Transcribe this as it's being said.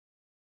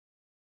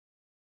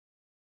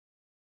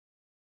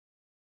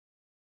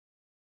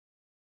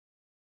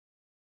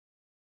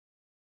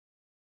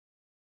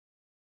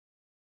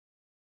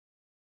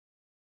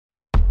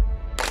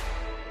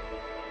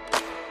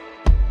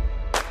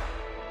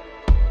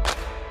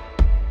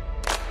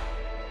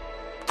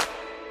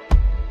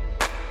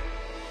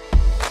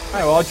All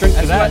right, well, I'll drink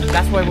to that.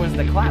 That's what was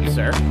the clap,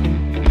 sir.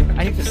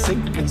 I need to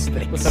sync these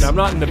things. Listen, I'm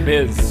not in the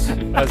biz,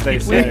 as they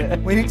say.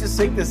 We need to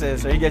sync this in.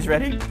 So are you guys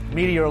ready?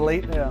 Media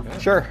elite, yeah.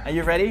 Sure. Are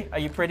you ready? Are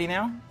you pretty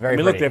now? Very I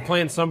mean, look, pretty. they're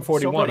playing Sum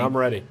 41. pretty. I'm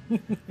ready. You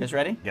guys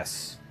ready?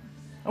 Yes.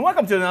 And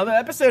welcome to another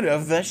episode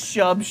of The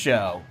Shub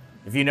Show.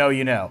 If you know,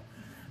 you know.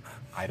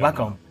 I don't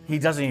Welcome. know. He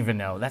doesn't even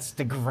know. That's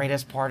the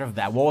greatest part of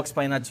that. We'll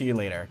explain that to you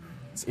later.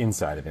 It's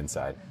inside of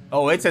inside.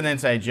 Oh, it's an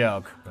inside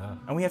joke.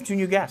 And we have two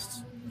new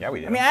guests. Yeah,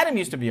 we do. I mean, Adam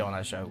used to be on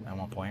our show at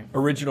one point.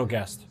 Original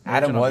guest.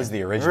 Adam was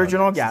the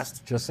Original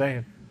guest. Just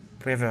saying.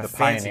 We have a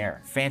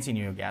pioneer. fancy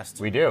new guest.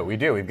 We do.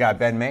 We've got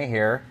Ben May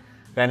here.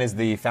 Ben is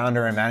the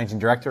founder and managing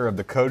director of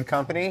The Code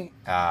Company.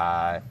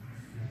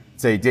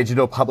 It's a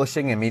digital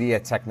publishing and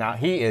media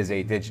He is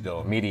a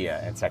digital media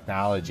and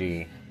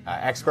technology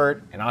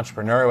expert, an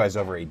entrepreneur who has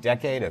over a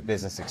decade of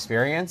business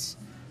experience.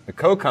 The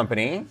Code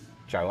Company,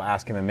 which I will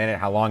ask him in a minute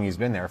how long he's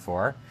been there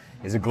for,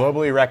 is a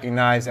globally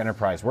recognized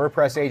enterprise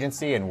WordPress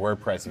agency and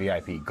WordPress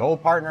VIP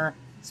Gold partner,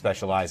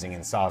 specializing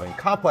in solving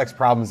complex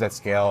problems at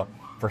scale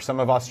for some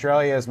of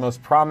Australia's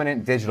most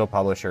prominent digital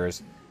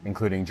publishers,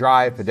 including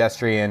Drive,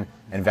 Pedestrian,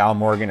 and Val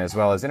Morgan, as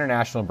well as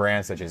international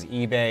brands such as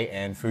eBay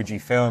and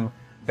Fujifilm.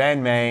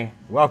 Ben May,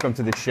 welcome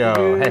to the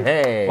show.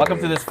 Hey.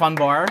 Welcome to this fun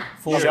bar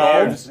full of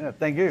Shubs. nerds. Yeah,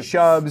 thank you.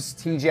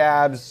 Shubs,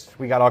 T-Jabs,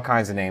 we got all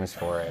kinds of names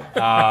for it.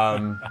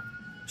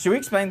 Should we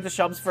explain the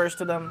Shubs first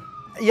to them?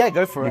 Yeah,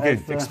 go for You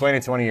it. could explain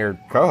it to one of your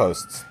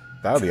co-hosts.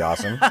 That would be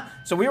awesome.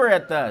 So we were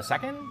at the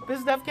second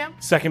BizDev camp.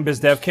 Second Biz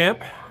Dev Camp.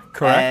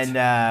 Correct.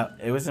 And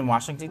it was in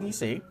Washington,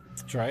 D.C.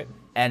 That's right.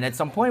 And at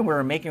some point, we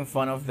were making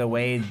fun of the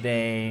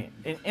way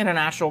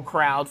international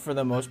crowd, for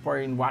the most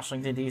part, in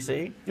Washington, D.C.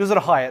 It was at a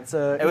Hyatt.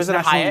 So It was at a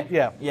international-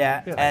 Hyatt.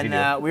 Yeah.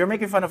 And we were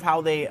making fun of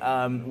how they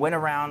went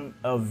around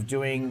of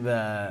doing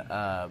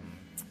the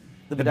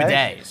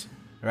bidets,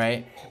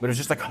 right? But it was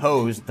just like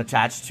hose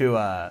attached to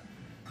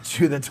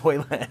the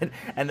toilet,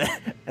 and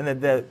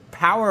the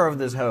power of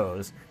this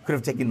hose could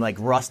have taken like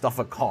rust off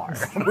a car.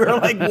 We were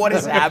like, what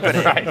is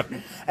happening? Right.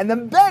 And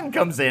then Ben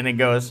comes in and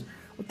goes,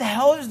 what the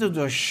hell is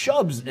those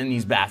shubs in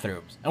these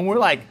bathrooms? And we're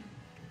like,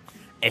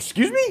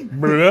 excuse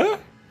me?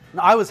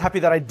 I was happy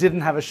that I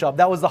didn't have a shub.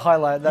 That was the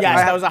highlight. Yes,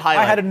 that was a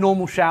highlight. I had a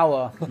normal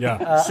shower.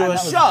 Yeah. So a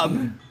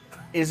shub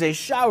is a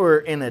shower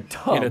in a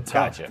tub. In a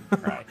tub. Gotcha.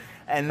 Right.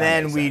 And That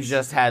then makes we sense.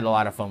 just had a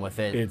lot of fun with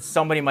it. It's-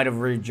 Somebody might have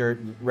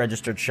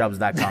registered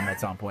shubs.com at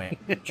some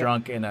point.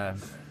 Drunk in a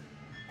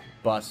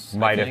bus.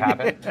 Might have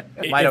happened.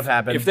 Might have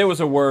happened. If there was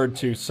a word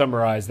to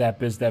summarize that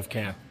Biz Dev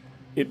Camp,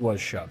 it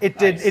was shove. It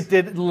did. Nice. It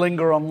did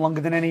linger on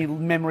longer than any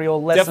memory or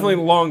lesson. Definitely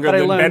longer that I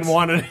than learned. Ben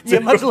wanted it to. Yeah,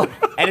 much longer.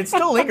 And it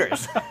still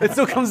lingers. It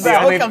still comes It's the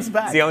back. only- comes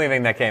back. It's the only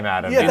thing that came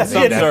out of Yeah, it. that's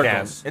Some it. death Circles.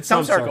 camps. It's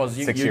some Some circles.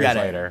 You 6 you years got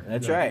later. it.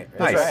 That's right.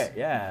 That's Nice. right.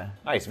 Yeah.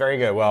 Nice, very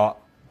good. Well,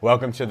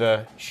 welcome to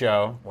the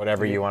show,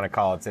 whatever you want to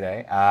call it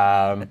today.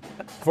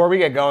 Before we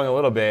get going, a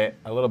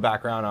little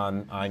background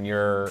on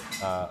your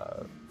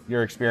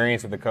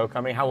experience with the Code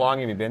Company. How long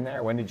have you been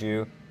there? When did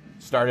you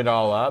start it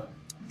all up?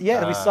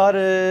 Yeah, we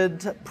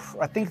started,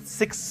 I think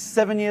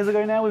 6-7 years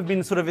ago now. We've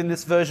been sort of in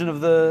this version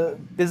of the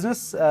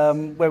business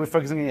where we're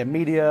focusing on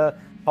media,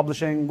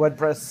 publishing,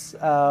 WordPress.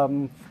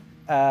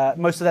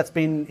 Most of that's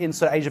been in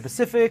sort of Asia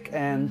Pacific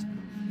and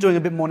doing a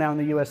bit more now in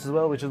the US as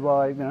well, which is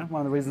why, one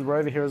of the reasons we're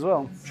over here as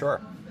well.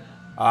 Sure.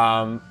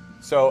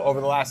 So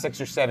over the last 6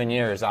 or 7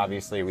 years,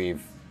 obviously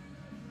we've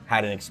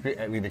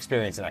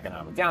experienced an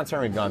economic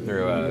downturn. We've gone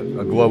through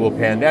a global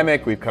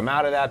pandemic. We've come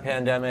out of that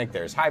pandemic.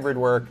 There's hybrid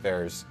work.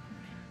 There's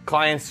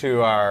clients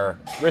who are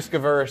risk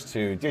averse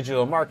to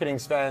digital marketing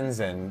spends,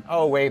 and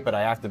oh wait, but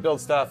I have to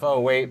build stuff. Oh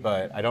wait,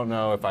 but I don't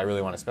know if I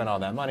really want to spend all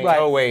that money. Right.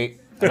 Oh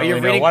wait. I Are don't you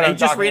really know reading? what Are I'm you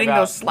just talking reading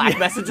about. those Slack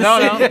messages?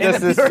 No, in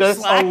this is your just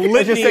Slack?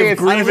 let's just say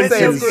it's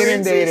grievances.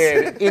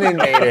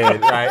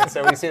 inundated, right?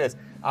 So we see this.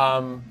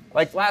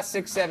 Like last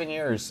 6-7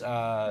 years,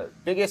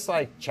 biggest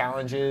like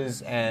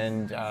challenges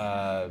and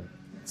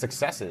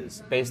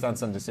successes based on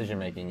some decision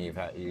making you've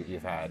had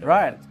over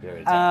Right. that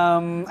period of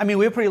time. I mean,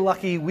 we were pretty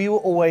lucky. We were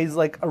always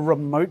like a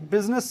remote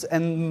business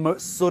and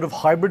sort of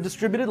hybrid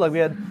distributed. Like we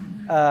had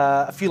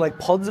a few like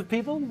pods of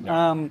people.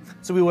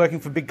 So we were working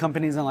for big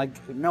companies in like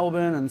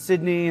Melbourne and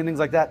Sydney and things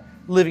like that,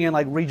 living in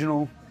like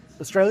regional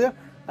Australia.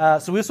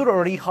 So we were sort of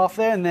already half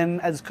there. And then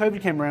as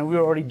COVID came around, we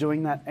were already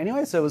doing that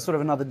anyway. So it was sort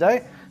of another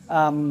day.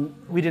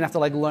 We didn't have to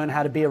like learn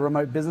how to be a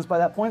remote business by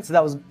that point. So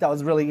that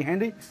was really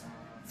handy.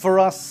 For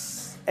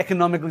us,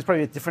 economically, it's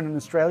probably a bit different in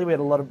Australia. We had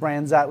a lot of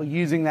brands that were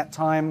using that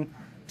time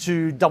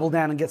to double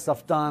down and get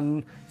stuff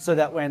done so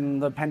that when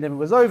the pandemic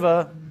was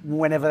over,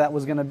 whenever that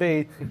was going to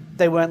be,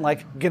 they weren't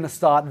like going to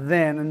start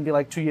then and be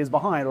like 2 years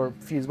behind or a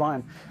few years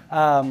behind.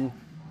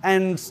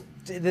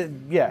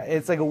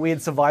 It's like a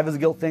weird survivor's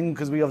guilt thing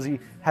because we obviously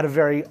had a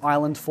very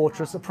island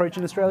fortress approach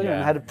in Australia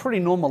and had a pretty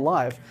normal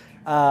life.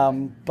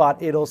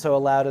 But it also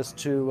allowed us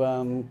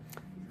to,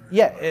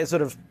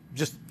 sort of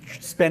just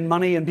spend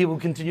money and people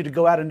continue to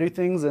go out and do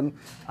things, and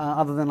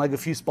other than like a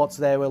few spots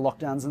there where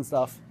lockdowns and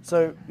stuff.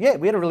 So yeah,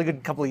 we had a really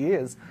good couple of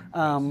years.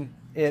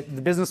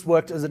 The business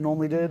worked as it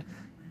normally did.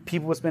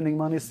 People were spending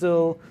money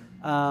still.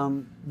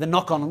 The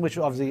knock-on, which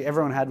obviously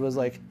everyone had, was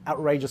like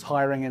outrageous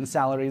hiring and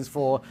salaries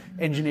for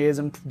engineers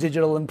and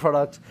digital and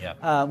product,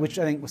 which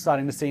I think we're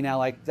starting to see now,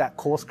 like that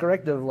course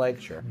correct of like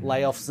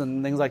layoffs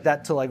and things like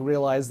that to like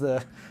realize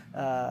the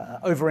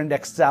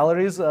over-indexed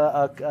salaries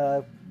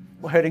are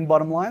hurting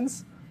bottom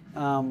lines.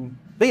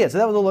 But yeah, so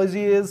that was all those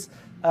years.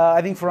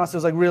 I think for us it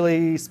was like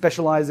really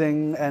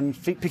specializing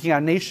and picking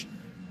our niche.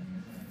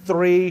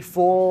 3,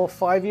 4,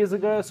 5 years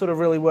ago, sort of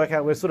really work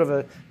out we're sort of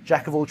a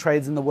jack of all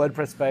trades in the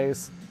WordPress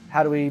space.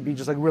 How do we be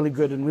just like really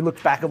good? And we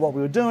looked back at what we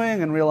were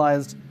doing and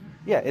realized,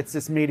 yeah, it's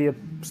this media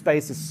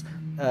space, this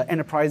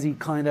enterprisey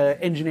kind of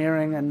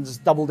engineering, and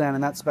just double down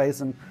in that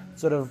space. And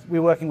sort of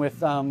we're working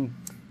with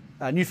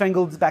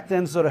Newfangled back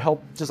then to sort of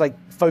help just like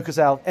focus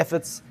our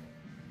efforts.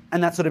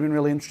 And that's sort of been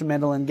really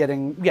instrumental in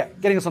getting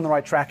us on the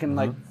right track and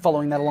like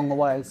following that along the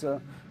way. So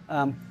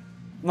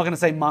I'm not going to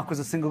say Mark was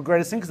the single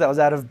greatest thing because that was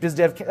out of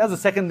BizDev. That was the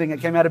second thing that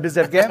came out of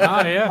BizDev Camp.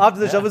 After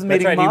the job was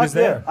meeting right, Mark. he was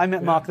there. Yeah, I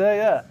met Mark there,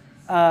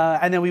 yeah.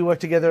 And then we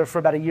worked together for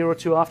about a year or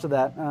two after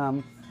that.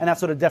 And that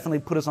sort of definitely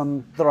put us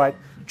on the right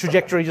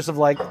trajectory, just of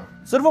like,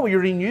 sort of what we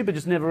already knew, but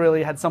just never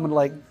really had someone to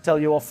like tell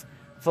you off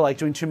for like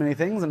doing too many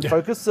things and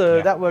focus. So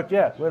that worked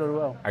really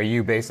well. Are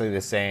you basically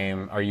the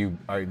same? Have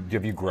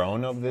you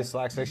grown over this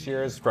last 6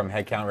 years from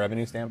headcount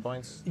revenue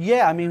standpoints?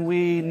 Yeah, I mean,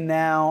 we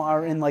now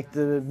are in like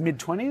the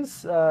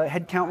mid-20s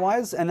headcount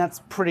wise, and that's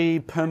pretty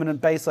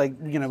permanent base. Like,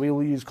 you know, we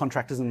will use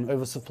contractors and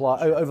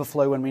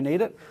overflow when we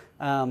need it.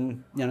 You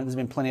know, there's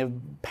been plenty of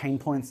pain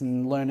points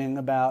in learning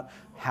about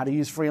how to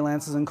use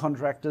freelancers and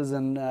contractors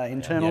and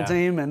internal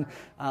team, and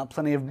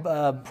plenty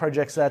of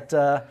projects that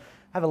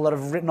have a lot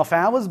of written off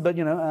hours, but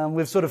you know,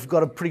 we've sort of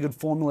got a pretty good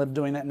formula to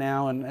doing that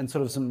now, and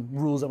sort of some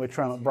rules that we're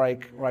trying not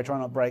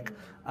to break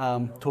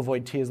to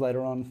avoid tears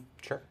later on.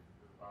 Sure.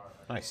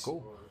 Nice.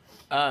 Cool.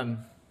 I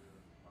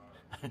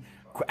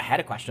had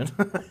a question.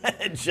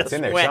 It's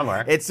in there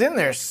somewhere. It's in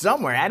there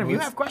somewhere. Adam, you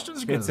have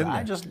questions? Because in there.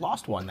 I just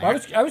lost one there.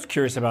 I was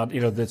curious about,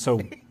 you know,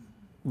 so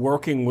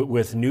working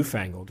with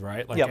Newfangled,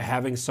 right? Like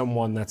having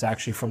someone that's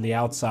actually from the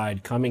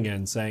outside coming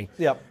in saying,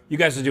 you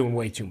guys are doing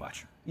way too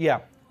much. Yeah.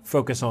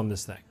 Focus on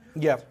this thing.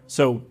 Yeah.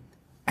 So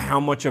how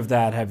much of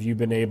that have you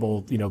been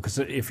able, you know, because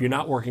if you're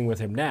not working with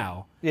him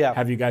now,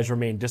 have you guys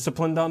remained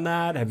disciplined on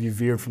that? Have you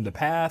veered from the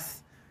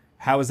path?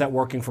 How is that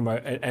working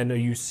and are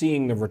you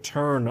seeing the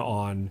return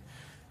on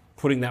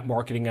putting that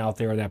marketing out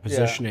there, that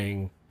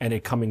positioning, and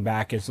it coming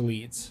back as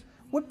leads?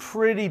 We're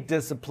pretty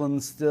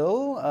disciplined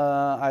still.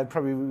 I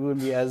probably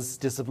wouldn't be as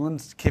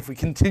disciplined if we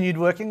continued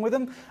working with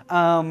him.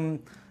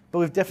 But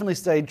we've definitely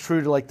stayed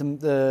true to like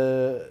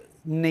the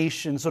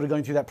niche and sort of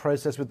going through that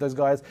process with those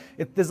guys.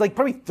 There's like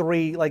probably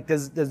 3, like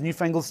there's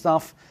Newfangled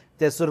stuff,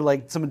 there's sort of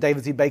like some of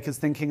David Z. Baker's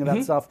thinking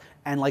about stuff,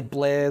 and like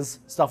Blair's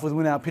stuff with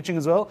Without Pitching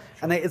as well.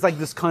 And it's like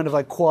this kind of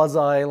like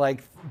quasi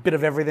like bit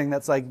of everything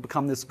that's like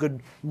become this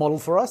good model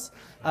for us.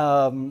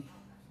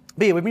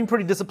 But yeah, we've been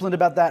pretty disciplined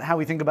about that, how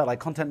we think about like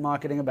content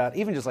marketing, about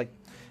even just like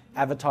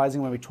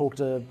advertising when we talk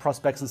to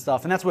prospects and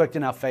stuff. And that's worked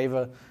in our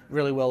favor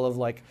really well of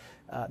like,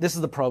 this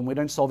is the problem. We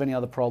don't solve any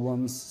other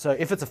problems. So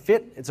if it's a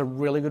fit, it's a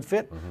really good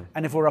fit.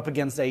 And if we're up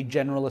against a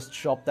generalist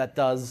shop that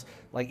does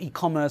like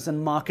e-commerce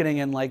and marketing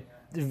and like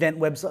event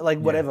website, like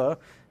whatever,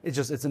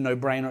 it's a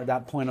no-brainer at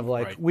that point of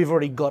like, we've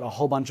already got a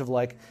whole bunch of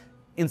like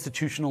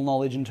institutional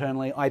knowledge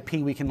internally, IP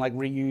we can like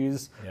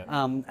reuse,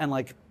 and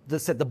like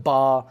set the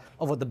bar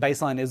of what the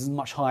baseline is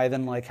much higher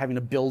than like having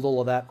to build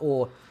all of that,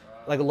 or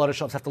like a lot of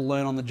shops have to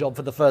learn on the job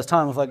for the first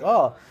time of like,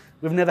 oh,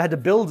 we've never had to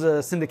build a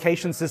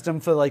syndication system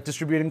for like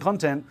distributing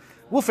content.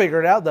 We'll figure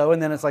it out though,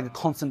 and then it's like a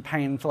constant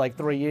pain for like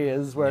 3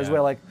 years. Whereas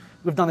we're like,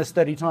 we've done this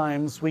 30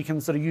 times. We can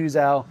sort of use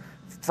our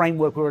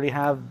framework we already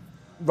have,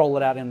 roll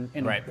it out in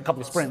a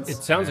couple of sprints.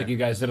 It sounds like you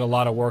guys did a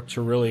lot of work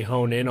to really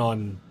hone in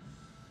on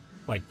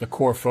like the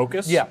core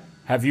focus. Yeah.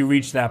 Have you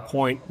reached that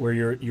point where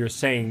you're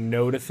saying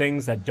no to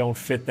things that don't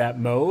fit that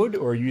mode,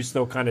 or are you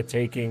still kind of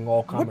taking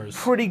all comers?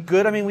 We're pretty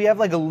good. I mean, we have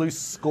like a loose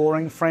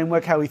scoring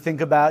framework, how we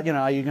think about, you know,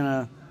 are you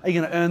gonna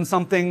earn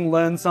something,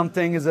 learn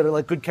something? Is it a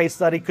like good case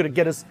study? Could it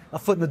get us a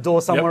foot in the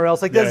door somewhere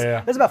else? Like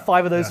there's about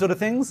 5 of those sort of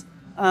things.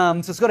 So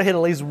it's got to hit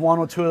at least 1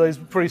 or 2 of those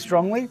pretty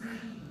strongly.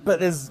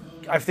 But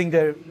I think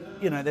that,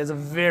 you know, there's a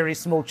very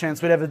small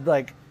chance we'd ever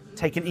like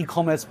take an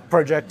e-commerce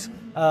project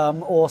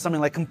or something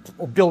like,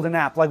 or build an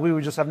app. Like we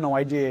would just have no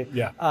idea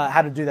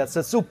how to do that.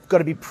 So it's still got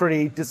to be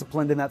pretty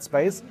disciplined in that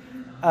space.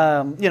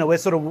 You know, we're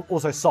sort of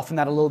also soften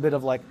that a little bit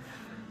of like,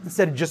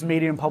 instead of just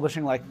media and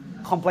publishing like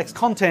complex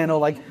content or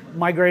like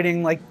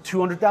migrating like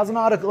 200,000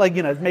 articles, like,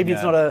 you know, maybe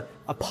it's not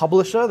a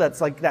publisher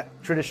that's like that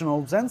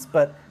traditional sense,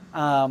 but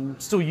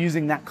still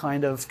using that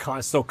kind of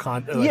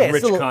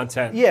rich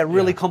content. Yeah,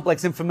 really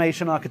complex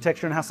information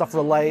architecture and how stuff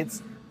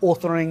relates,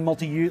 authoring,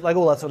 multi-use, like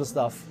all that sort of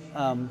stuff.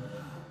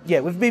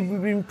 We've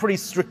been pretty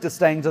strict at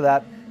staying to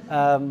that.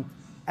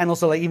 And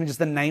also like even just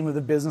the name of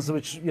the business,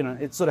 which, you know,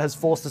 it sort of has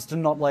forced us to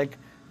not like,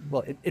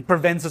 well, it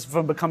prevents us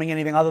from becoming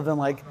anything other than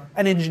like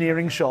an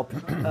engineering shop,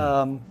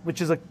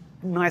 which is a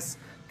nice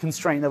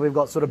constraint that we've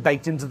got sort of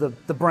baked into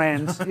the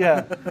brand.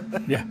 Yeah.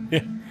 Yeah.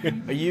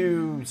 Are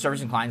you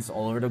servicing clients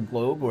all over the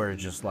globe, or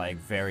just like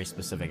very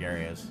specific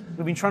areas?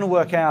 We've been trying to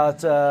work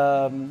out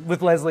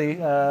with Leslie,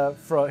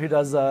 who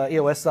does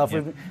EOS stuff.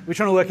 Yeah. We're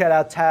trying to work out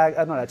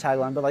not our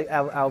tagline, but like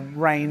our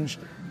range,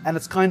 and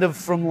it's kind of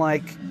from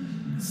like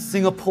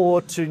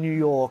Singapore to New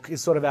York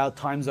is sort of our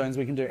time zones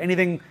we can do.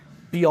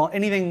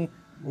 Anything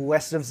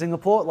west of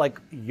Singapore, like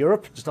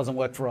Europe, just doesn't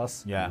work for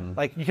us. Yeah.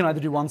 Like you can either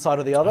do one side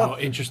or the other. Oh,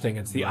 interesting.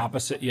 It's the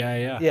opposite.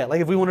 Yeah. Yeah,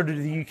 like if we wanted to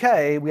do the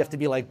UK, we have to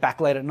be like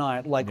back late at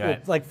night, like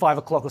Right. like 5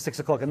 o'clock or 6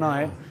 o'clock at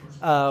night.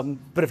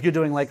 But if you're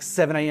doing like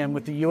 7 a.m.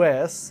 with the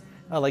US,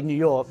 like New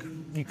York,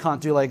 you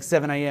can't do like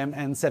 7 a.m.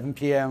 and 7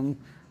 p.m.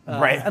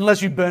 Right.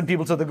 Unless you burn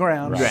people to the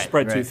ground. Right.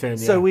 Spread too thin.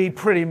 Yeah. So we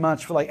pretty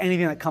much, for like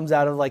anything that comes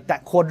out of like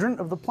that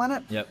quadrant of the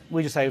planet, Yep.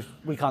 we just say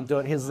we can't do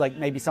it. Here's like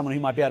maybe someone who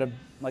might be able to,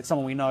 like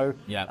someone we know,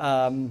 Yep.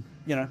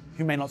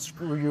 who may not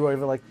screw you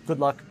over, like good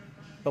luck.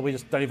 But we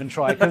just don't even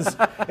try because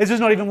it's just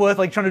not even worth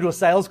like trying to do a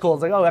sales call.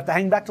 It's like, oh, we have to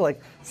hang back to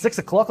like 6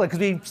 o'clock, like because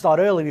we start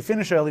early, we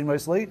finish early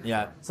mostly.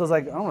 Yeah. So it's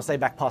like I don't want to stay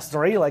back past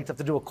 3, like to have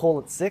to do a call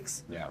at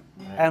 6. Yeah.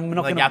 And we're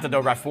not Like gonna. out the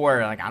door by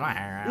 4, like I'm not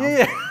hanging around.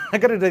 Yeah, I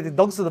got to take the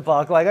dogs to the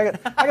park. Like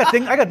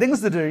I got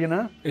things to do, you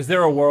know. Is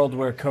there a world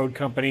where Code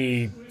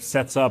Company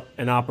sets up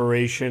an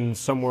operation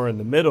somewhere in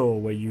the middle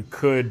where you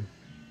could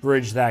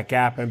bridge that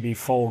gap and be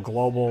full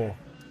global?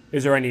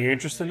 Is there any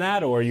interest in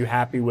that, or are you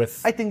happy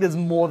with? I think there's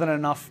more than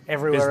enough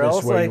everywhere Business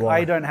else. where Like you are.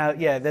 I don't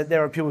have. Yeah,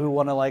 there are people who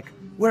want to like.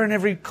 We're in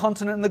every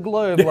continent in the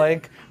globe.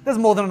 Like there's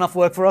more than enough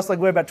work for us. Like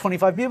we're about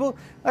 25 people.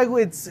 Like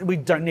we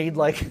don't need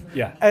like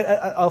Yeah.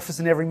 a office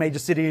in every major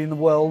city in the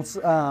world.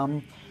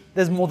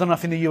 There's more than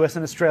enough in the US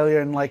and Australia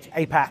and like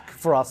APAC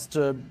for us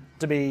to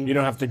be. You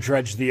don't have to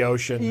dredge the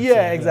ocean.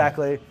 Yeah,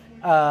 exactly.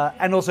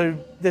 And also,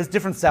 there's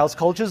different sales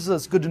cultures. So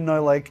it's good to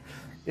know, like,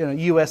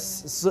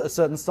 US a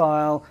certain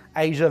style,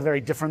 Asia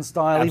very different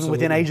style, even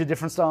within Absolutely. Asia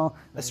different style,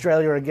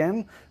 Australia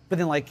again. But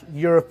then like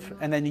Europe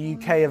and then the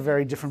UK are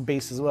very different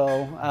beasts as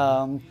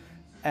well.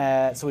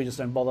 So we just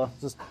don't bother.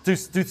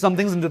 Just do some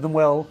things and do them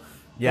well.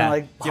 Yeah, And,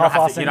 like you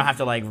half-assing. don't have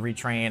to like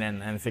retrain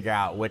and figure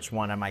out which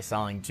one am I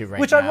selling to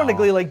right Which now.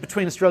 ironically, like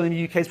between Australia and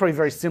the UK, is probably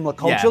very similar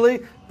culturally.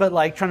 But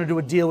like trying to do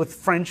a deal with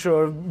French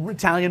or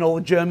Italian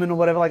or German or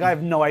whatever, like I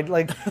have no idea.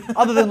 Like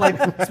other than like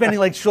spending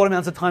like short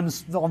amounts of time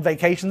on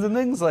vacations and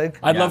things, like.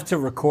 I'd love to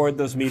record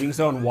those meetings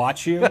though and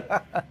watch you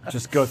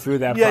just go through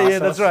that Yeah, process. yeah,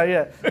 that's right.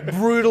 Yeah,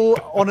 brutal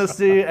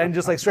honesty and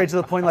just like straight to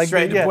the point. Like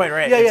Straight to the yeah, point,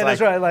 right? Yeah, It's yeah,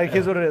 that's like- right. Like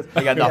here's what it is.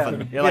 You got Yeah.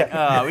 nothing. You're like,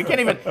 Yeah. we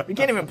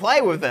can't even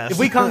play with this. If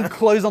we can't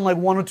close on like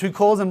 1 or 2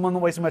 calls, and I'm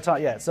not wasting my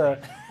time. Yeah, so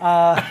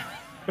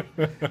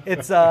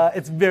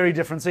it's very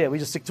different. So yeah, we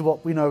just stick to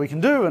what we know we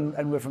can do,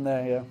 and we're from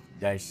there. Yeah.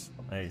 Nice.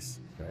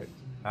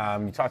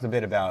 Right. You talked a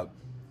bit about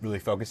really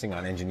focusing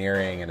on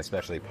engineering and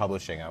especially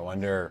publishing. I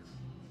wonder,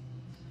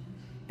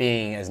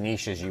 being as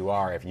niche as you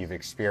are, if you've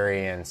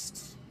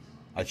experienced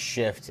a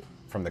shift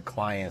from the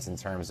clients in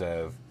terms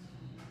of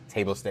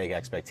table stake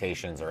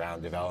expectations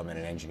around development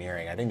and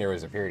engineering. I think there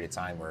was a period of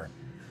time where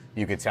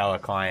you could tell a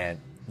client,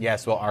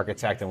 yes, we'll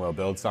architect and we'll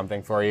build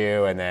something for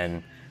you, and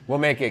then we'll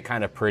make it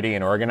kind of pretty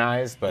and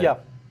organized, but Yeah.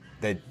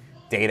 the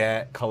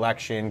data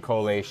collection,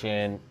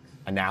 collation,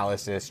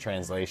 analysis,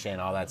 translation,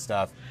 all that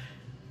stuff,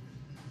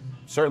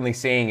 certainly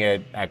seeing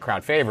it at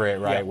Crowd Favorite,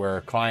 right, Yeah.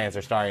 where clients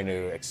are starting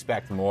to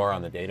expect more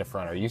on the data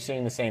front. Are you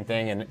seeing the same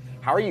thing? And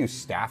how are you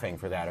staffing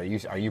for that?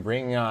 Are you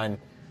bringing on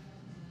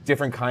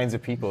different kinds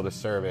of people to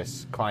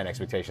service client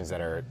expectations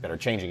that are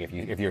changing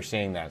if you're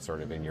seeing that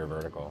sort of in your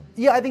vertical?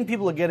 Yeah, I think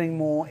people are getting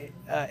more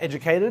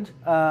educated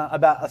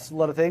about a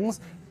lot of things,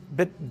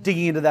 but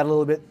digging into that a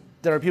little bit,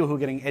 there are people who are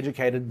getting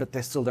educated, but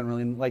they still don't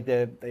really, like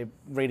they're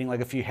reading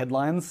like a few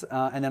headlines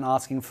and then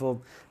asking for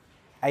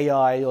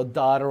AI or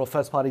data or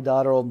first-party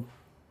data, or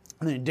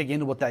and then you dig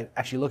into what they're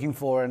actually looking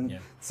for, and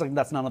it's like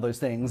that's none of those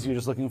things. You're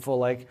just looking for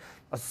like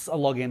a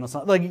login or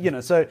something,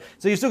 like so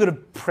you still got to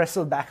press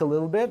it back a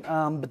little bit,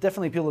 but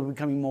definitely people are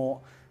becoming more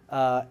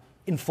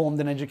informed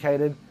and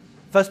educated.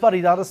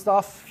 First-party data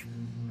stuff,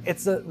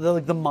 it's the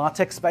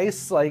MarTech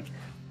space, like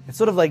it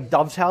sort of like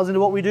dovetails into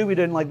what we do. We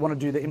don't like want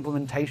to do the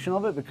implementation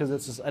of it because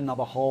it's just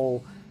another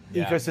whole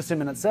ecosystem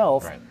in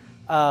itself.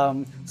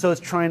 Right. So it's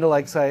trying to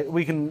like say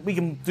we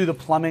can do the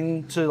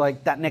plumbing to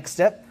like that next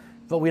step,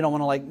 but we don't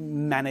want to like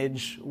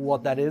manage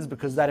what that is,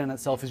 because that in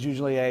itself is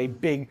usually a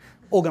big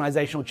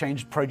organizational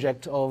change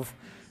project of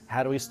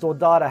how do we store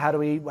data, how do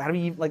we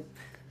like,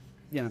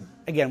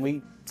 again,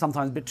 we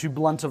sometimes a bit too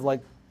blunt of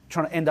like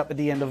trying to end up at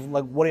the end of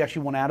like what do you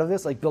actually want out of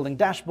this, like building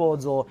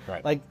dashboards or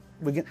Right. like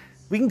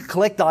we can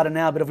collect data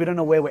now, but if we don't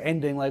know where we're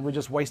ending, like we're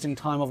just wasting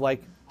time of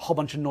like a whole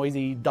bunch of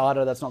noisy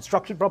data that's not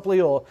structured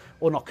properly or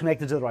not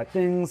connected to the right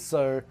things.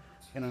 So,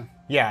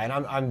 Yeah, and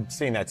I'm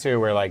seeing that too,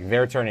 where like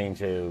they're turning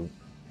to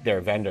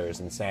their vendors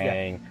and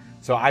saying,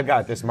 so I've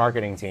got this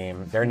marketing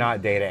team, they're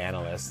not data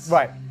analysts.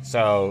 Right.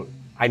 So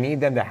I need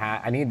them to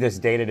I need this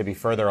data to be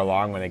further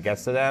along when it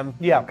gets to them.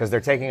 Yeah. Because they're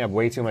taking up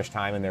way too much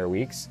time in their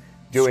weeks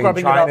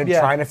Scrubbing it up,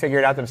 trying to figure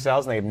it out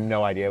themselves, and they have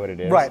no idea what it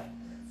is. Right.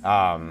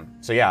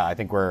 So yeah, I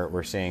think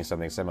we're seeing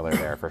something similar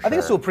there for sure. I think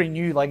it's still pretty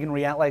new, like in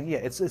reality, like, yeah,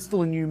 it's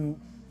still a new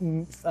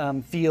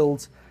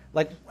field,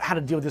 like how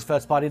to deal with this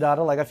first-party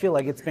data. Like I feel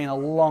like it's been a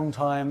long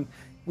time.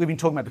 We've been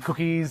talking about the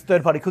cookies,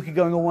 third-party cookie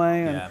going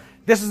away, and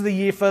this is the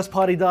year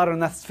first-party data,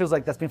 and that feels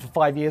like that's been for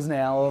 5 years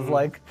now. Of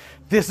like,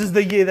 this is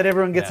the year that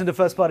everyone gets into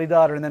first-party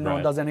data, and then no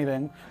one does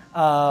anything.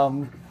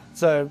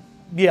 So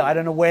yeah, I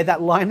don't know where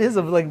that line is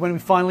of like when we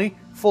finally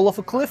fall off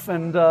a cliff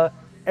and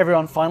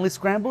everyone finally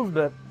scrambles,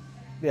 but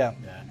yeah.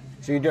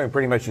 So you're doing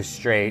pretty much just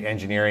straight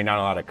engineering, not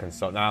a lot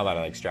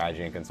of like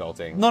strategy and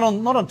consulting. Not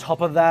on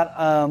top of that,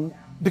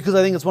 because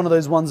I think it's one of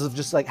those ones of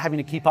just like having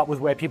to keep up with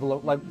where people are,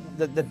 like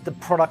the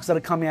products that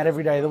are coming out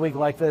every day of the week.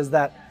 Like there's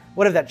that,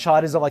 whatever that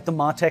chart is of like the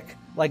MarTech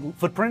like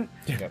footprint.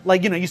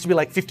 Like, it used to be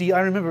like 50.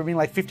 I remember it being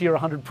like 50 or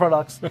 100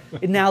 products.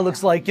 It now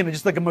looks like,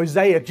 just like a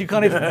mosaic. You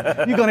can't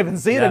even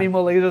see it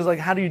anymore. Like, it's like,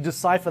 how do you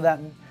decipher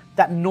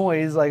that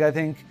noise? Like, I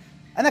think,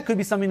 and that could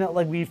be something that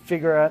like we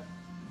figure out.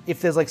 If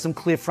there's like some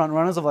clear front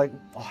runners of like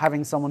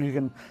having someone who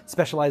can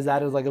specialize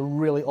that is like a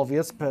really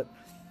obvious, but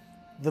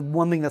the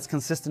one thing that's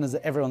consistent is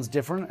that everyone's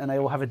different and they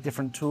all have a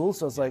different tool.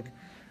 So it's like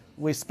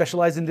we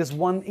specialize in this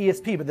one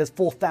ESP, but there's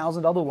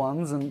 4,000 other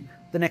ones, and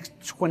the next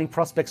 20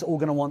 prospects are all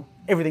going to want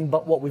everything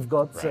but what we've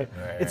got. So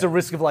it's a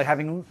risk of like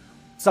having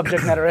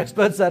subject matter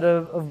experts out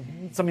of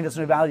something that's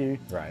no value.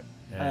 Right.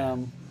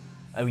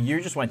 You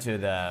just went to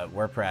the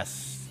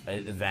WordPress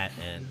event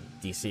in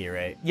DC,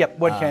 right? Yep,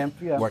 WordCamp.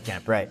 Yeah.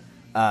 WordCamp, right.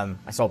 I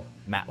saw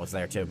Matt was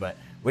there too, but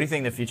what do you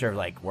think the future of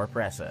like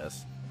WordPress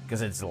is?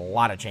 Because it's a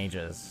lot of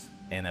changes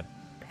in the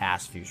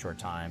past few short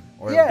time,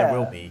 or there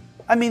will be.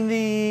 I mean,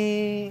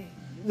 the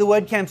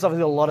WordCamp stuff is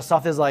a lot of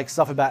stuff. There's like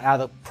stuff about how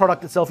the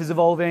product itself is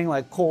evolving,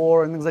 like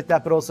core and things like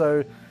that. But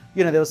also,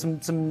 there was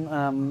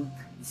some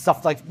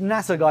stuff like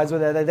NASA guys were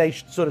there. They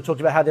sort of talked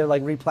about how they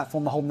like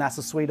re-platformed the whole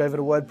NASA suite over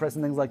to WordPress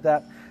and things like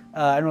that,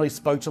 and really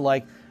spoke to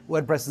like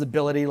WordPress's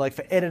ability like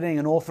for editing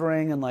and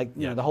authoring and like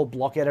the whole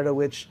block editor,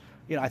 which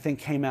I think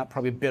came out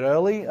probably a bit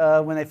early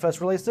when they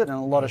first released it, and a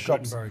lot of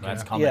shops.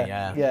 That's coming,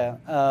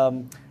 yeah.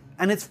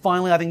 And it's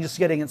finally, I think, just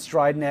getting its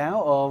stride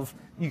now. Of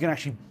you can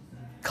actually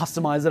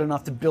customize it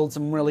enough to build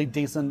some really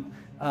decent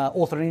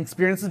authoring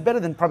experiences, better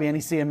than probably any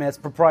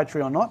CMS,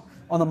 proprietary or not,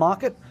 on the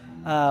market.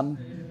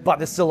 But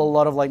there's still a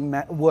lot of like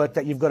work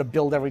that you've got to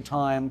build every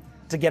time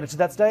to get it to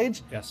that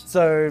stage. Yes.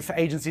 So for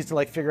agencies to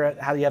like figure out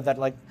how you have that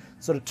like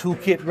sort of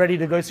toolkit ready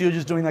to go, so you're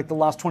just doing like the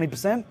last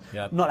 20%,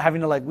 not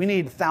having to like, we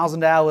need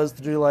 1,000 hours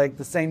to do like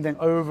the same thing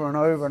over and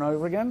over and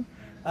over again.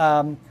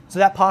 So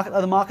that part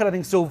of the market, I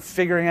think, still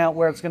figuring out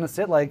where it's going to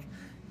sit. Like,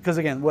 because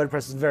again,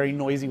 WordPress is very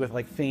noisy with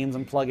like themes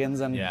and plugins,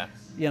 and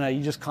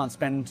you just can't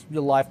spend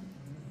your life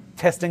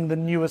testing the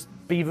newest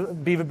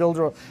Beaver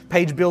Builder or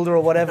Page Builder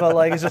or whatever.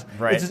 Like it's just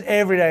it's just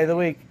every day of the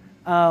week.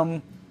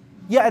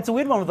 It's a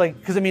weird one with like,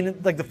 because I mean,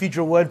 like the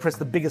future of WordPress,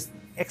 the biggest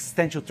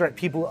existential threat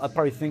people are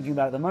probably thinking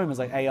about at the moment is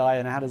like AI,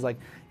 and how does like,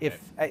 if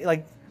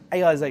like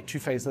AI is like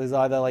two-faced. There's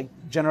either like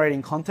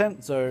generating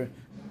content, so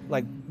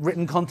like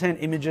written content,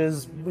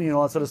 images,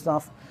 all that sort of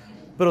stuff,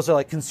 but also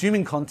like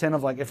consuming content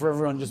of like, if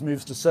everyone just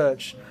moves to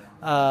search,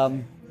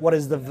 what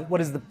is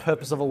the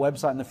purpose of a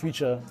website in the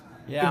future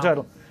in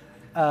total?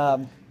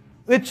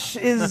 Which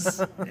is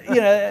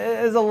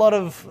there's a lot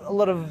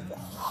of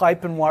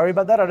hype and worry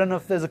about that. I don't know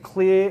if there's a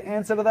clear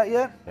answer to that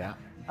yet.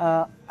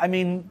 I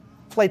mean,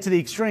 play to the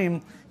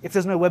extreme. If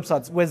there's no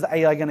websites, where's the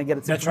AI going to get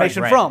its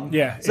information from?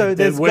 Yeah. So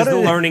where's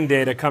the learning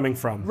data coming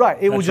from? Right.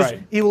 It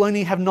will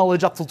only have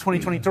knowledge up till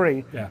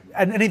 2023. Yeah.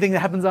 And anything that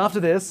happens after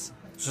this,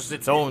 it's just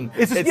its own.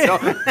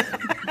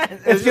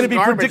 It's going to be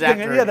predicting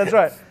it. Yeah, that's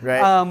right.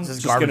 Right. It's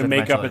just going to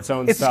make up its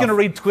own It's stuff. going to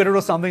read Twitter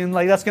or something, and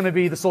like that's going to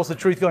be the source of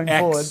truth going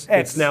forward.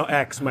 It's now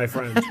X, my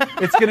friend.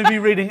 It's going to be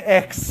reading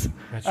X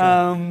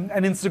and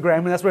Instagram,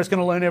 and that's where it's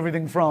going to learn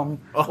everything from.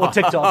 Or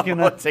TikTok,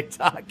 Or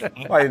TikTok.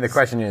 Well, I think the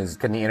question is,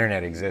 can the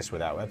internet exist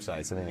without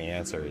websites? I think the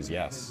answer is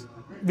yes.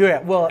 Yeah,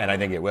 well, And I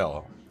think it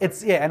will.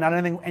 And I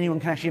don't think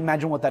anyone can actually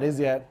imagine what that is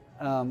yet.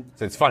 So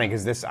it's funny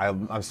because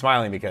I'm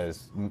smiling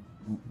because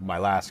my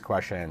last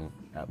question,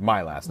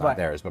 not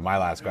theirs, but my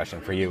last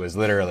question for you is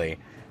literally,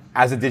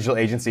 as a digital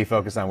agency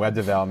focused on web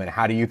development,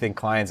 how do you think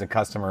clients and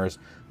customers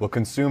will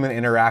consume and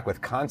interact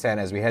with content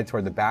as we head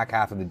toward the back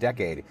half of the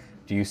decade?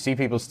 Do you see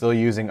people still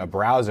using a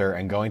browser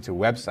and going to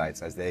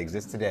websites as they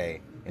exist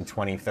today in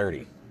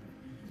 2030?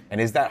 And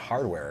is that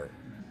hardware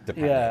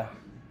dependent? Yeah.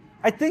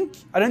 I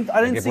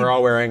don't If we're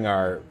all wearing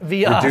our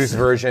VR. reduced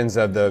versions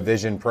of the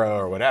Vision Pro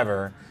or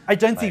whatever, I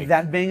don't see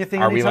that being a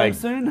thing anytime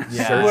soon.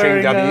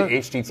 Searching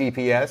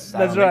HTTPS?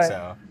 I don't think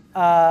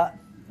so.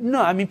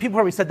 No, I mean, people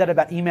probably said that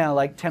about email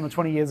like 10 or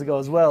 20 years ago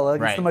as well.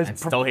 Like, Right,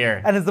 it's still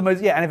here. And it's the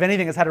most, and if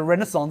anything, it's had a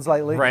renaissance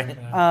lately. Right.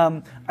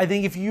 I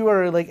think if you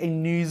are like a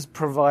news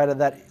provider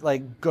that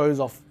like goes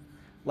off,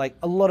 like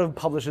a lot of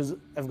publishers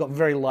have got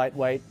very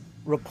lightweight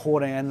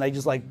reporting, and they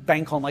just like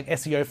bank on like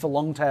SEO for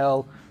long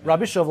tail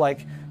rubbish of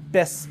like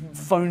best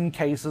phone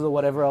cases or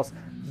whatever else.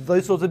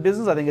 Those sorts of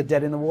business, I think, are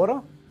dead in the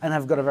water and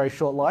have got a very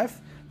short life,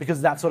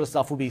 because that sort of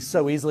stuff will be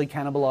so easily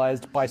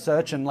cannibalized by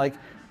search, and like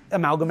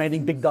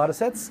amalgamating big data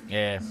sets.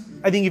 Yeah.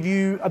 I think if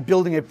you are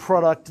building a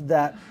product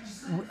that,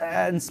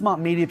 and smart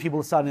media people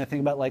are starting to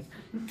think about like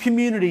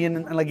community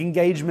and like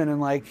engagement and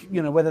like,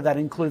 you know, whether that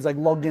includes like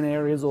logged in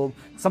areas or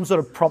some sort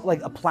of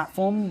like a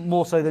platform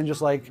more so than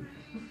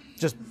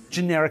just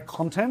generic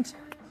content.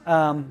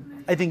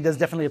 I think there's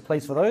definitely a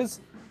place for those.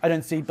 I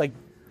don't see like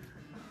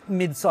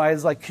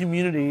mid-sized like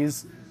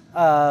communities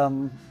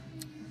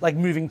like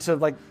moving to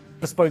like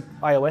bespoke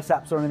iOS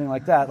apps or anything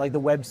like that. Like the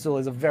web still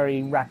is a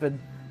very rapid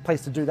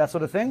place to do that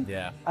sort of thing.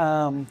 Yeah.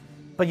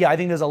 But yeah, I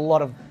think there's a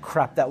lot of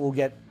crap that will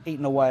get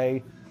eaten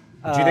away.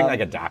 Do you think like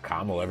a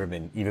 .com will ever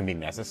even be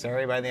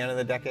necessary by the end of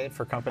the decade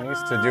for companies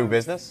to do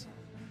business?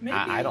 Maybe.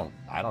 I don't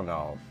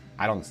know.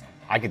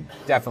 I could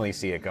definitely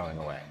see it going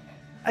away.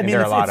 I mean,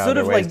 there are a lot it's of sort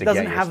other of ways like to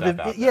doesn't get your have stuff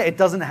the out yeah, there. it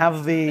doesn't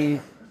have the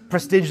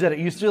prestige that it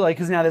used to. Like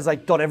because now there's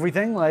like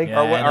 .everything. Like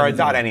Or a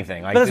dot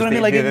anything. Like But that's what I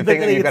mean, like, the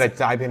thing that you've got to it's-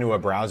 type into a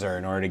browser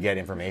in order to get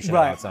information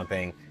Right. about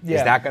something. Yeah.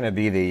 Is that going to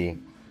be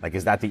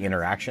is that the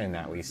interaction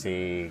that we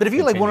see? But if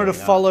you like wanted to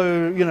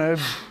continuing on?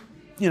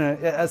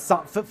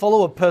 follow,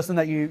 follow a person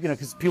that you know,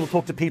 because people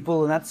talk to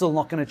people and that's still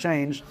not going to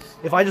change.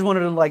 If I just wanted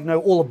to like know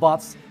all of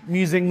Bart's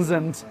musings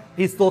and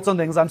his thoughts on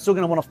things, I'm still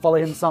going to want to follow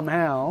him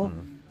somehow.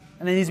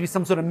 And there needs to be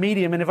some sort of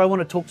medium. And if I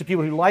want to talk to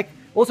people who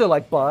also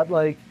like Bart,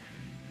 like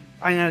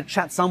I'm going to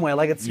chat somewhere.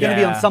 Like it's going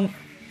to be on some.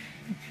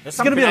 There's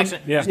some gonna be on-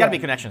 connection. There's got to be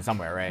connection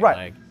somewhere, right? Right.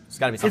 Like, it's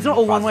got to be something. It's not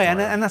all one way, and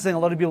repository. that's the thing. A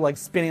lot of people like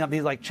spinning up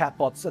these like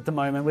chatbots at the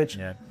moment, which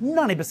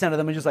 90% of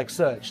them are just like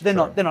search. They're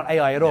not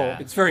AI at all. Yeah.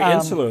 It's very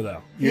insular,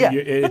 though. yeah.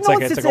 It's But no,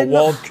 like it's a in-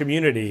 walled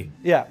community.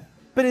 Yeah,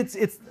 but it's.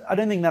 I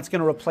don't think that's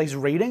going to replace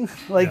reading.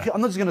 Like I'm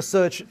not just going to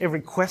search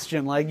every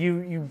question. Like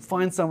you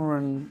find somewhere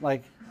and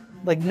like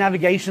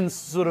navigation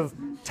sort of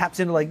taps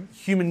into like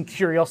human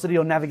curiosity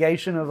or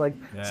navigation of like.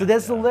 So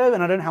there's still there,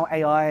 and I don't know how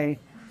AI.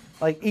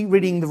 Like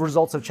reading the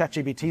results of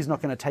ChatGPT is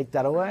not going to take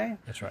that away.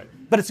 That's right.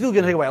 But it's still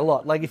going to take away a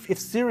lot. Like if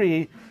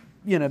Siri,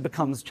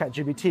 becomes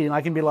ChatGPT, and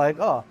I can be like,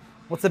 oh,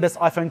 what's the best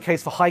iPhone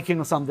case for hiking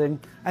or something,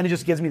 and it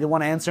just gives me the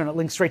one answer, and it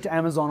links straight to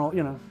Amazon,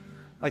 or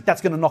like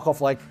that's going to knock off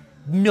like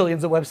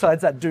millions of websites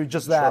that do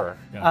just that.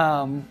 Sure.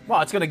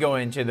 Well, it's going to go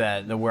into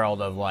the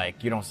world of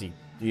like you don't see.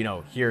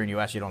 Here in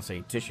US, you don't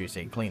say tissue, you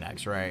say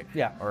Kleenex, right?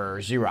 Yeah. Or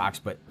Xerox,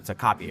 but it's a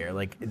copier.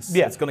 Like it's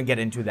Yeah. going to get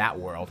into that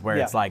world where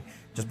Yeah. it's like,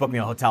 just book me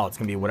a hotel. It's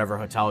going to be whatever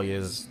hotel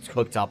is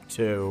hooked up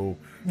to,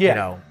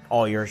 Yeah.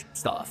 all your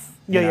stuff.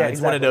 Yeah, yeah, It's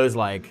one of exactly. those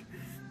like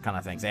kind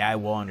of things. AI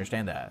will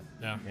understand that.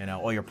 Yeah.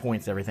 All your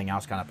points, everything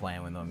else, kind of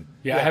playing with them.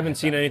 Yeah, I haven't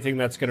seen anything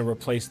that's going to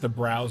replace the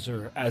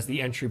browser as the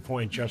entry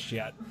point just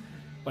yet.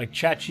 Like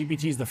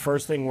ChatGPT is the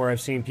first thing where I've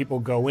seen people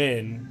go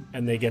in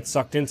and they get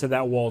sucked into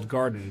that walled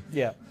garden.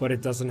 Yeah. But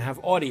it doesn't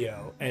have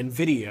audio and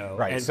video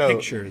Right, and so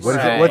pictures.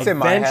 what's in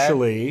my head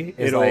Eventually,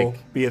 is it'll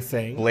like be a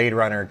thing. Blade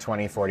Runner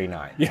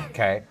 2049.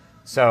 Okay,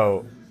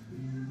 so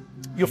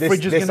Your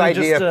fridge is this going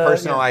to idea just of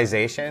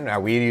personalization, how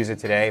we use it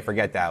today,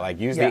 forget that. Like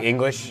use Yeah. the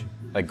English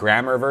like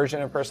grammar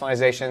version of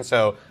personalization.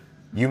 So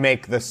you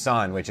make the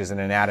sun, which is an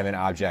inanimate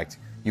object,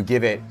 you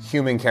give it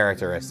human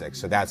characteristics.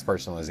 So that's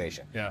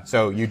personalization. Yeah.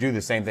 So you do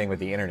the same thing with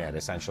the internet,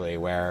 essentially,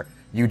 where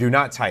you do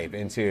not type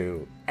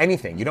into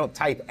anything. You don't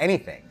type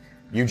anything.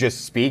 You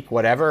just speak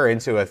whatever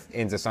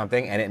into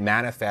something, and it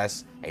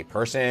manifests a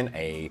person,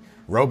 a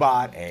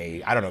robot,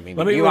 I don't know, maybe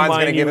Let me Elon's remind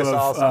going to give you us of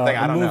all something.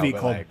 I a don't know. movie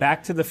but, called like,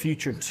 Back to the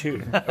Future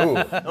 2.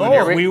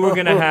 Ooh, We were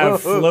going to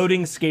have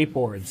floating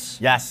skateboards.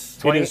 Yes.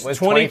 It is was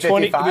 2020. It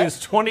 2055? is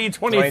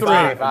 2023.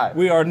 2055.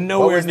 We are What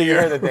nowhere was the near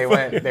year that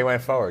they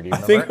went forward? Do you I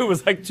remember? think it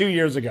was like 2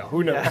 years ago.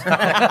 Who knows?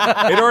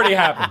 It already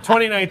happened.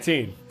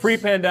 2019,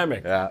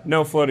 pre-pandemic. Yeah.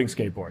 No floating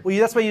skateboard. Well,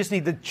 that's why you just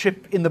need the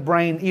chip in the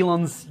brain,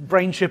 Elon's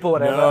brain chip or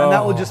whatever, No. and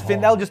that will just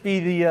that'll just be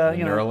the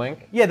Neuralink?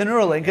 Yeah, the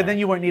Neuralink, and then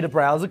you won't need a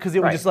browser because it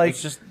will Right. just like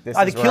It's just- this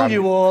either is where kill I'm-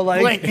 you or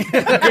like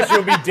Because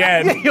you'll be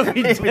dead. you'll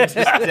be dead.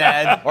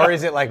 Dead. Or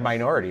is it like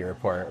Minority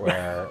Report,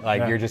 where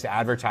like you're just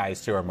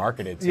advertised to or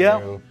marketed to?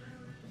 Yeah.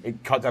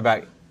 It cut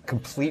about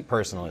complete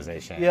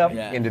personalization, Yeah. like,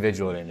 Yeah.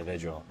 individual to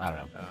individual. I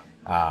don't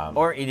know.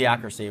 Or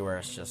Idiocracy, where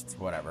it's just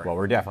whatever. Well,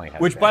 we're definitely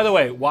headed Which, there. by the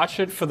way, watched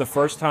it for the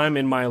first time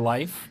in my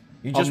life.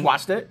 You just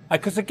watched it?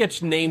 Because it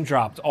gets name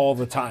dropped all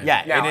the time.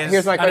 Yeah. Now, it is.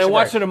 here's my and I question.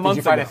 watched Greg. it a month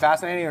Did you find ago. it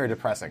fascinating or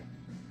depressing?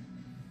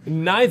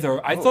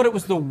 Neither. I thought it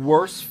was the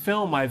worst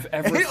film I've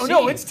ever seen.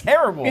 No, it's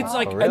terrible. It's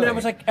like, Oh, and I really?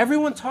 was like,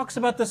 everyone talks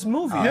about this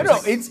movie. no,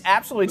 it's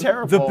absolutely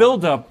terrible. The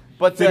build-up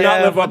But did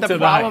not live but up the to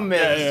problem the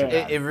hype. is,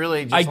 Yeah. It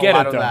really just I get a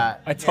lot it, of though.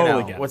 that. I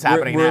totally get it. What's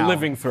happening We're now.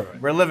 living through it.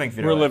 We're living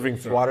through We're it. living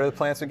through Water the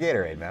plants with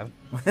Gatorade, man.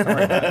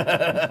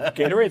 it.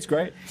 Gatorade's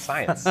great.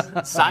 Science.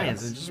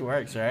 Science, it just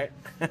works, right?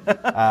 Is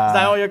that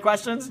all your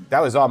questions?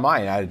 That was all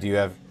mine. Do you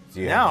have?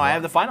 No, I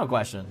have the final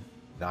question.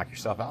 Knock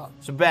yourself out.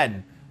 So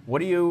Ben, what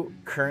are you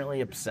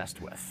currently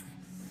obsessed with?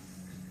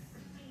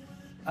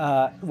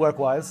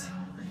 Work-wise,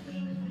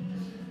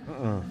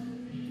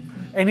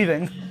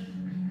 anything.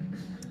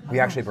 We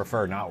actually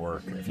prefer not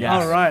work. If you-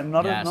 Yes. All right,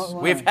 not Yes. not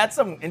We've had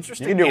some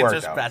interesting You can do work,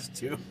 answers though. past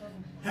too.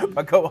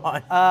 But go on.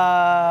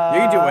 You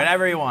can do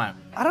whatever you want.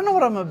 I don't know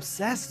what I'm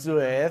obsessed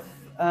with.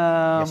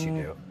 Yes, you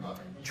do.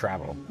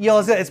 travel.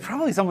 Yeah, it's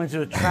probably something to do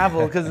with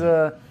travel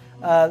because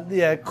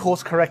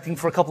course correcting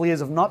for a couple of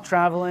years of not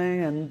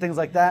traveling and things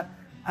like that.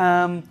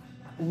 If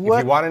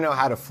you want to know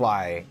how to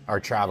fly or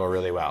travel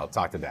really well,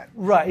 talk to Ben.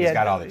 Right, He's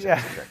got all the tips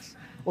and tricks.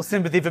 Or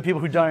sympathy for people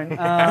who don't.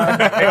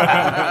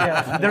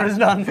 There is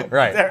none.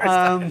 Right.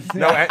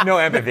 No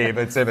empathy,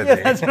 but sympathy.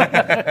 Yeah, that's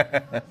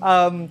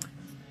right.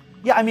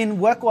 Yeah, I mean,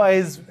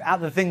 work-wise,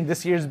 the thing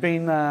this year has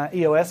been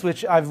EOS,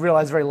 which I've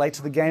realized very late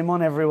to the game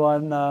on.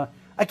 Everyone,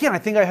 again, I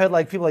think I heard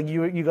like people like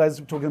you guys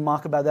talking to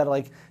Mark about that,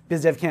 like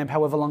BizDev Camp,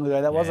 however long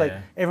ago that was. Like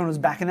everyone was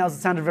backing out. It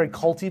sounded very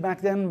culty back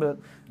then, but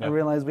I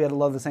realized we had a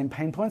lot of the same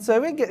pain points.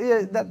 So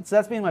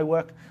that's been my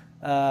work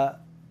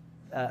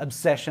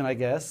obsession, I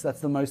guess.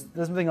 That's the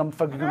thing I'm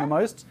focusing on the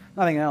most.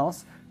 Nothing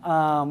else.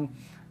 I'm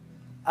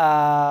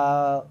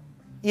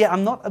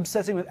not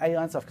obsessing with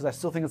AI and stuff because I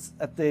still think it's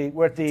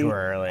we're at the Too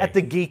early. at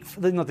the geek,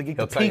 not the geek.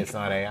 He'll the tell you peak. it's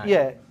not AI.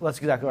 Yeah, that's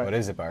exactly right. What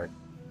is it, Bart?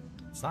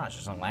 It's not. It's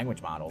just on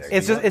language models.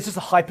 It's just a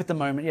hype at the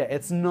moment. Yeah,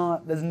 it's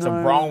not. There's It's no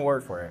a wrong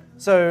word for it.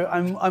 So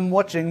I'm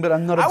watching, but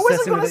I'm not I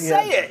obsessing wasn't with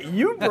going to it yet. say it.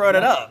 You brought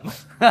it up.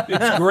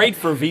 It's great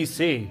for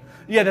VC.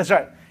 Yeah, that's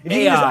right. If you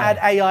can just add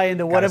AI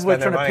into whatever we're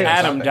spend trying their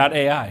to money pitch. on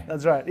Adam.ai.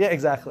 That's right. Yeah,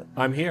 exactly.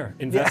 I'm here.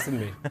 Invest in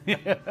me.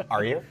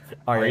 Are you?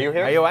 Are you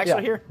here? Are you actually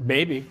Yeah. here?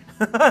 Maybe.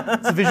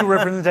 It's a visual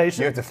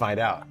representation. You have to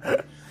find out.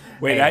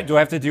 Wait, do I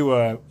have to do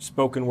a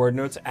spoken word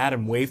notes?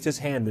 Adam waved his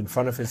hand in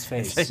front of his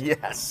face.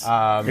 Yes.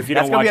 If you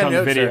That's don't gonna be watch a on the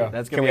note, video. sir.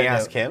 That's gonna Can be we a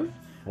ask note. him?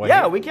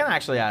 Yeah, we can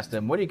actually ask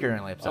them. What are you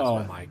currently obsessed Oh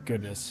with? my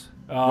goodness.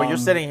 Well, you're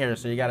sitting here,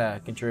 so you gotta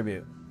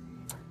contribute.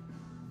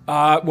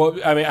 Well,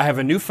 I mean, I have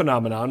a new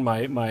phenomenon.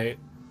 My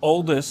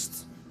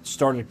oldest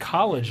started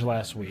college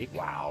last week.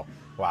 Wow.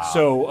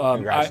 So I'm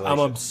Congratulations.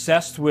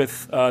 obsessed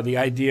with the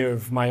idea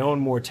of my own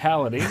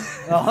mortality. I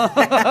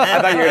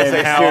thought you were going to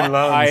say How student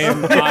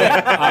loans.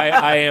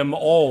 I am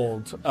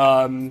old.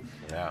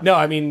 No,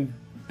 I mean,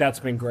 that's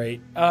been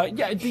great.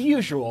 Yeah, the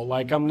usual.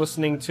 Like I'm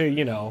listening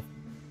to,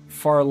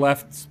 far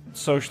left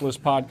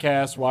socialist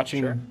podcasts,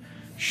 watching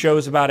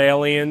shows about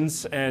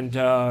aliens, and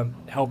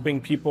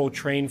helping people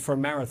train for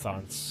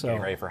marathons. So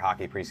Getting ready for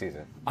hockey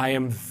preseason. I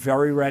am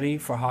very ready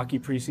for hockey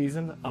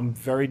preseason. I'm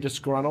very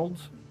disgruntled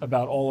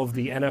about all of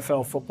the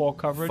NFL football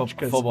coverage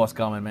because Football's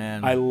coming,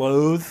 man. I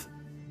loathe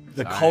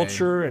the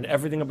culture and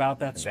everything about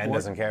that sport. Ben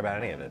doesn't care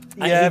about any of it.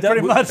 Yeah,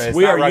 pretty much. It's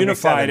We not are rugby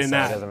unified sevens, in so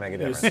that. it doesn't make a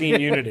There's difference.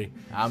 scene unity.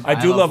 I I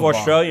do love football.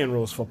 Australian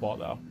rules football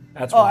though.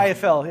 That's Oh, wild.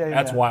 AFL. Yeah,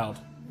 That's wild.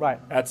 Right.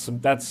 That's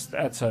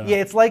a. Yeah,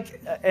 it's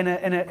like an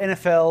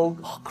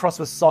NFL cross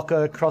with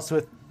soccer, cross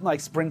with like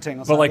sprinting or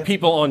something. But like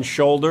people on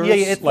shoulders. Yeah,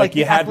 it's like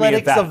you the had me at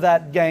athletics that. of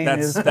that game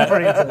is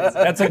pretty intense.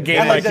 That's a game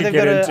And, I like, could they've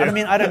get got into. I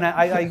mean, I don't know.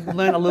 I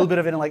learned a little bit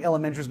of it in like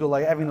elementary school,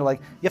 like having to you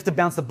have to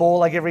bounce the ball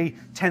like every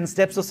 10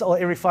 steps or so, or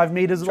every 5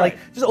 meters, like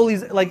right. just all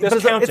these like. Just But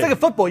it's like counting. a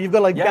football. You've got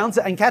to like Yeah. bounce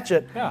it and catch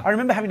it. Yeah. I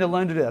remember having to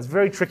learn to do that. It's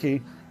very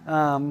tricky.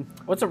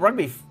 What's a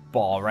rugby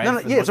ball, right? No,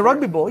 yeah, it's a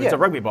rugby ball. Yeah, It's a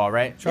rugby ball,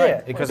 right?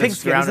 Yeah, Because pigskin. it's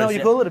Isn't that what surrounded.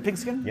 you call it? A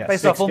pigskin? Yes.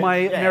 Based off all Pigskin. my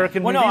Yeah.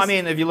 American Well, movies. no, I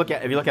mean if you look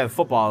at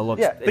football, it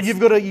looks. Yeah, but it's- you've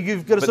got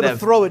to sort of the-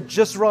 throw it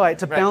just right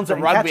to bounce the it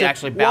and rugby catch it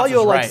actually while bounces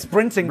you're like right.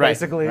 sprinting Right.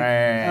 basically.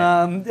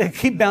 Right.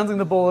 Keep bouncing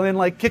the ball and then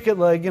like kick it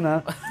like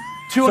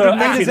 200 So,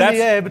 meters actually, in the that's-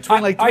 air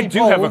between like three I do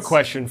have a poles.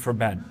 question for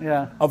Ben.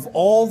 Yeah. Of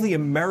all the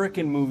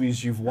American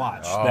movies you've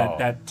watched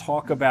that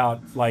talk about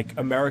like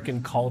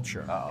American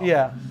culture,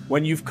 Yeah.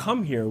 when you've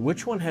come here,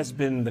 which one has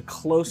been the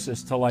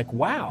closest to like,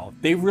 wow,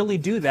 they really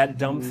do that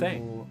dumb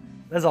thing?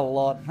 There's a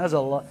lot. The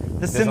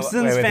There's Simpsons,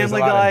 there's a Family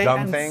lot of Guy, dumb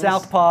and things?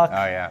 South Park Oh,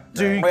 yeah.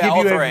 do Right. Oh, yeah, give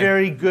all you a three.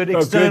 very good good.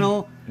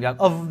 external Yep.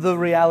 of the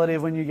reality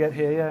of when you get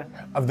here. Yeah.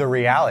 Of the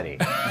reality.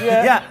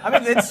 Yeah, I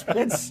mean it's. I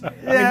mean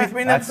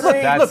between the That's- three.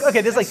 that's- Look,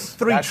 okay, there's like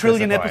 3 that's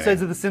trillion disappointing.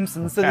 episodes of The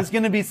Simpsons, so there's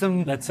going to be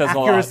some That says a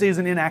lot. accuracies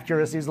and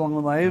inaccuracies along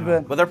the way,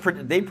 but Well,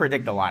 they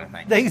predict a lot of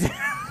things. they,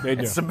 They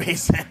do. It's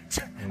amazing.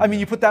 I mean,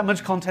 you put that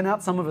much content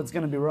out, some of it's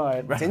going to be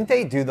right. Didn't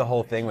they do the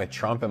whole thing with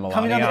Trump and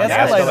Coming Melania down on the the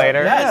escalator.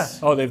 escalator? Yes.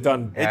 Oh, they've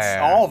done. It's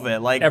yeah. all of it.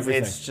 Like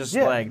Everything. it's just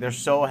Yeah. like they're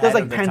so ahead There's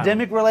like of their time.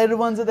 pandemic-related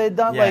ones that they've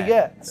done. Like,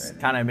 yeah, it's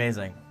kind of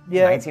amazing.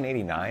 yeah.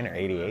 1989 or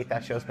 88,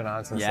 that show's been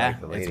on since Yeah,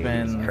 like the late it's 80s.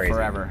 been Crazy.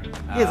 forever.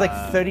 Yeah, it's like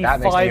 35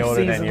 That makes me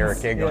older seasons. than you're a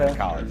kid going yeah. to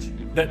college.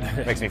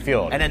 That, Makes me feel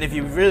old. And then if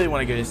you really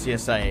want to go to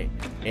CSI,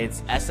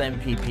 it's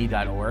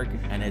smpp.org,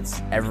 and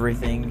it's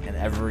everything and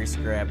every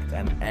script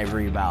and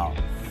every bout.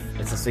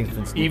 It's a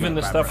Simpsons. even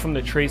the stuff from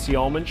the Tracy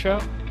Ullman show.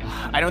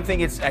 I don't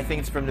think it's. I think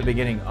it's from the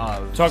beginning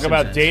of. Talk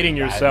about Simpsons. dating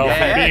yourself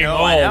Yeah, and being no,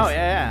 old. I know,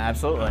 yeah,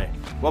 absolutely.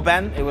 Well,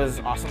 Ben, it was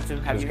awesome to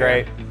have It was you.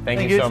 great. Here. Thank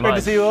Thank you you. so It's great much.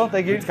 to see you all.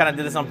 Thank you. We kind of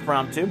did this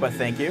impromptu, but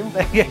thank you.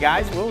 you.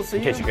 Guys, we'll see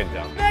In you case you couldn't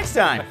tell. next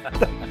time.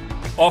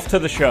 Off to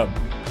the show.